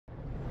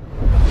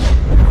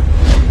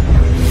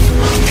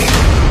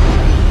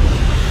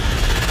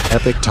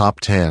Epic Top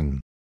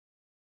 10.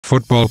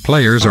 Football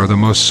players are the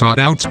most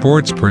sought-out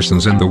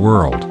sportspersons in the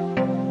world.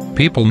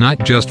 People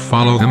not just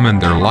follow them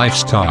and their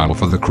lifestyle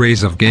for the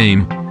craze of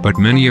game, but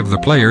many of the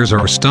players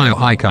are style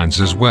icons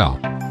as well.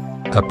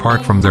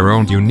 Apart from their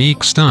own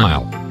unique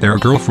style, their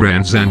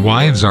girlfriends and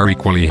wives are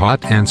equally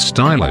hot and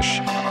stylish.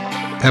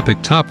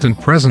 Epic Top 10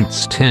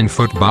 presents 10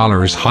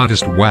 footballers'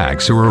 hottest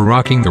wags who are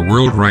rocking the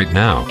world right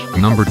now.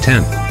 Number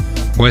 10.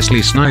 Wesley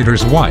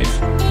Sneijder's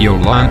wife,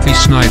 Jolanthe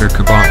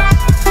Sneijder-Cabral.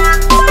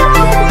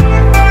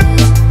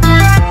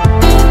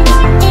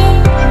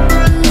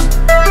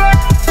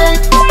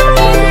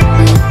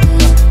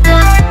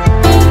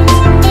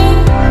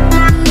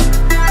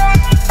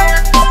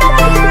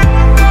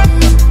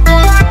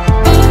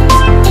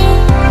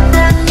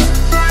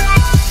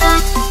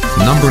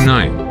 Number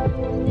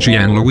 9.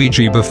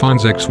 Gianluigi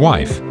Buffon's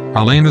ex-wife,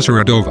 Elena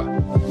Saradova.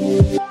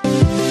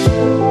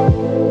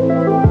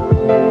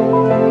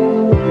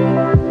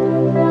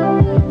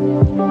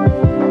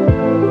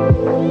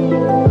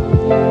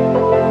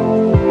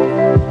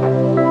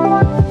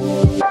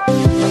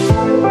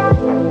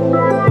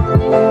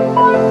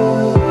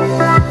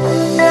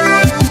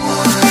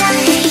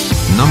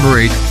 Number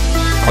 8.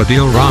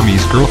 Adil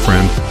Rami's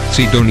girlfriend,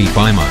 Sidonie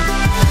Biman.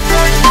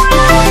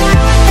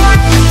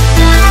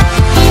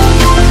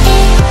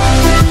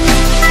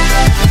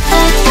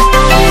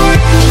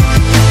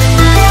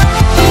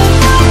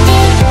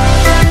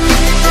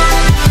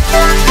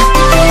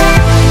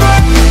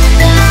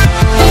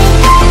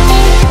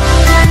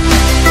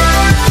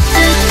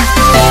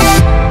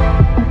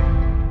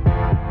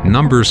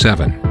 Number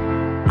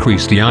 7.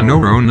 Cristiano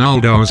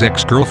Ronaldo's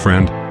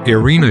ex-girlfriend,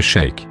 Irina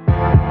Shayk.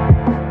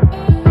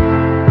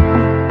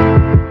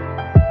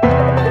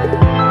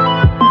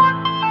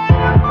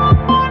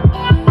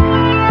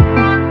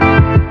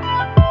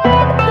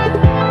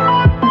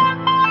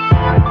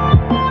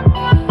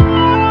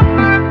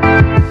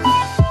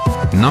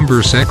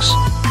 Number 6.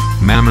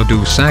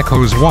 Mamadou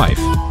Sakho's wife,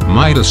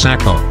 Maida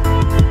Sakho.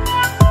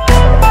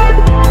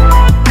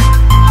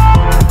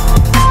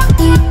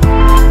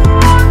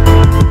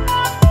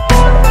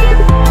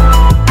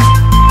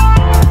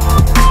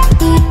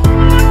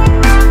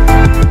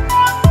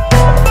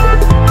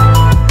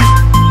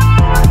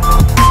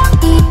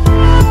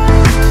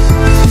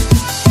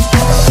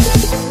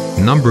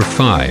 Number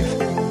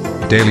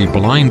 5. Daley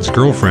Blind's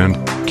girlfriend,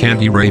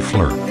 Candy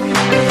Rayfler.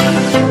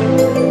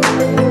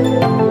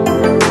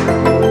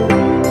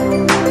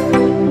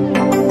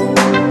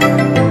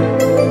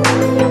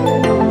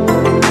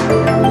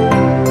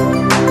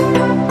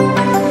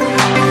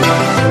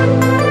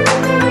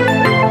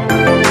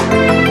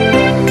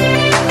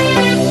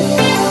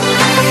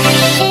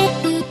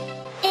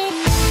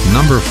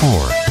 Number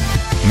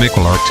 4.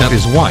 Mikel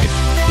Arteta's wife,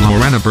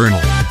 Lorena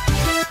Bernal.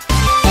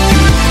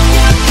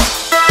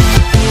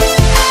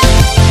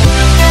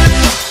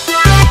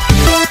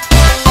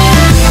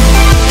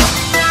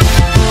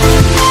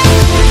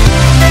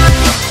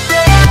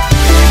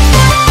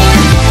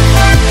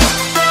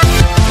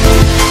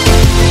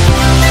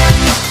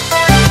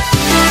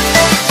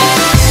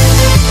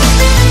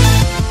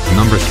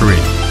 Number 3.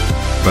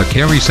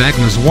 Bakary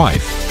Sagna's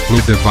wife,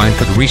 Ludivine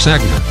Kadri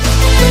Sagna.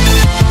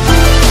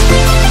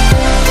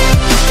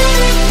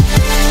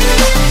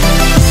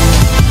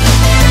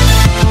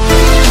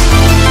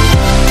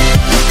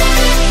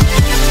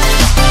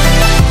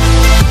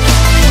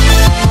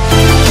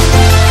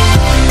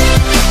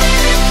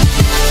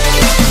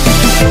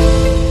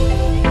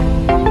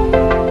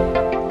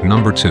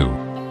 Number 2.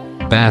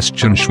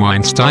 Bastian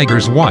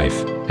Schweinsteiger's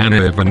wife, Anna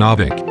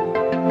Ivanovic.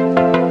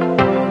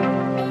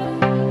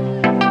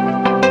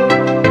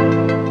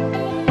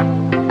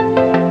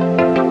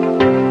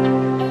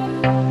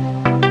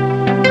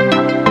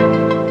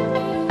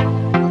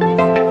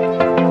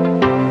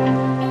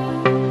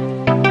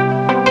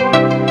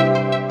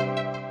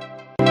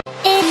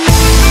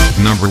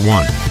 Number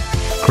 1.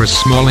 Chris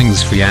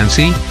Smalling's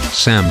fiancé,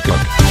 Sam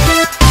Cooke.